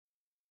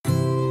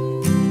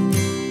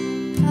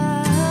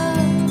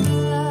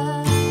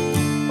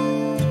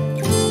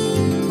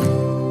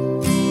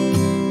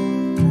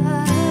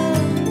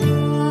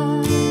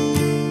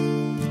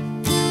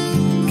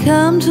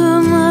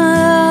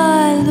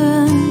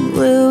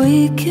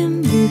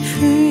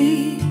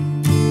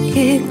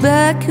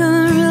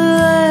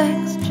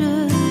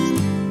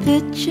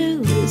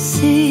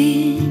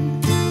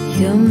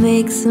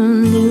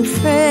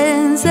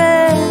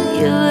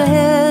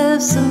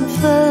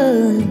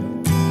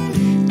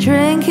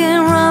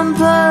drinking rum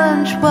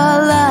punch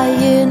while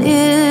lying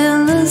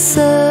in the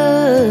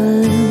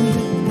sun.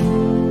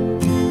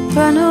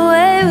 Run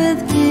away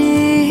with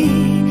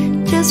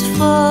me, just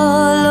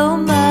follow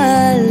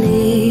my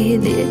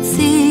lead. It's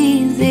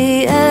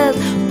easy as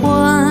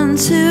 1,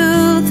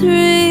 2,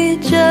 3,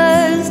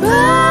 just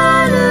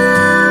run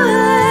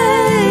away.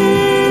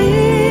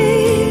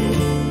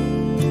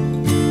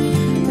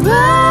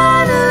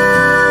 Run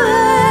away.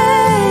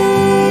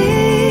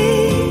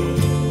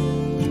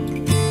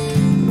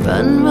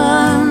 Run,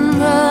 run,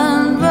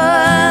 run,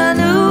 run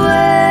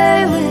away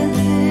with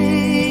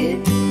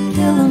me.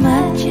 Feel the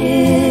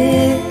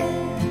magic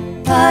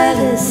by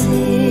the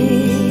sea.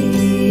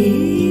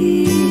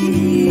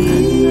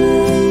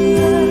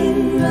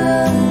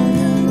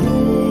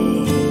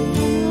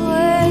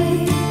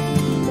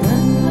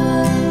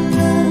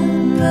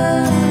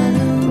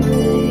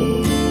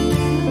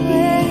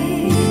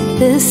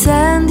 The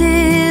sand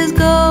is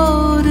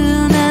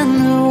golden and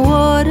the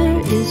water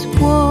is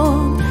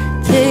warm.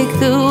 Take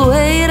the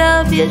weight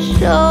off your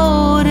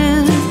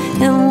shoulders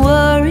and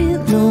worry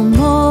no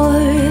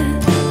more.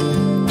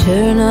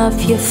 Turn off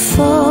your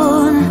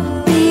phone,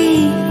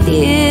 be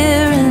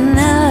here and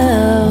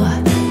now,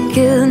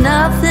 'cause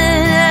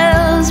nothing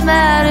else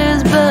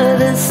matters but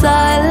the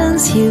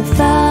silence you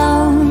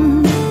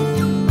found.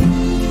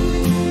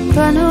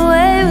 Run away.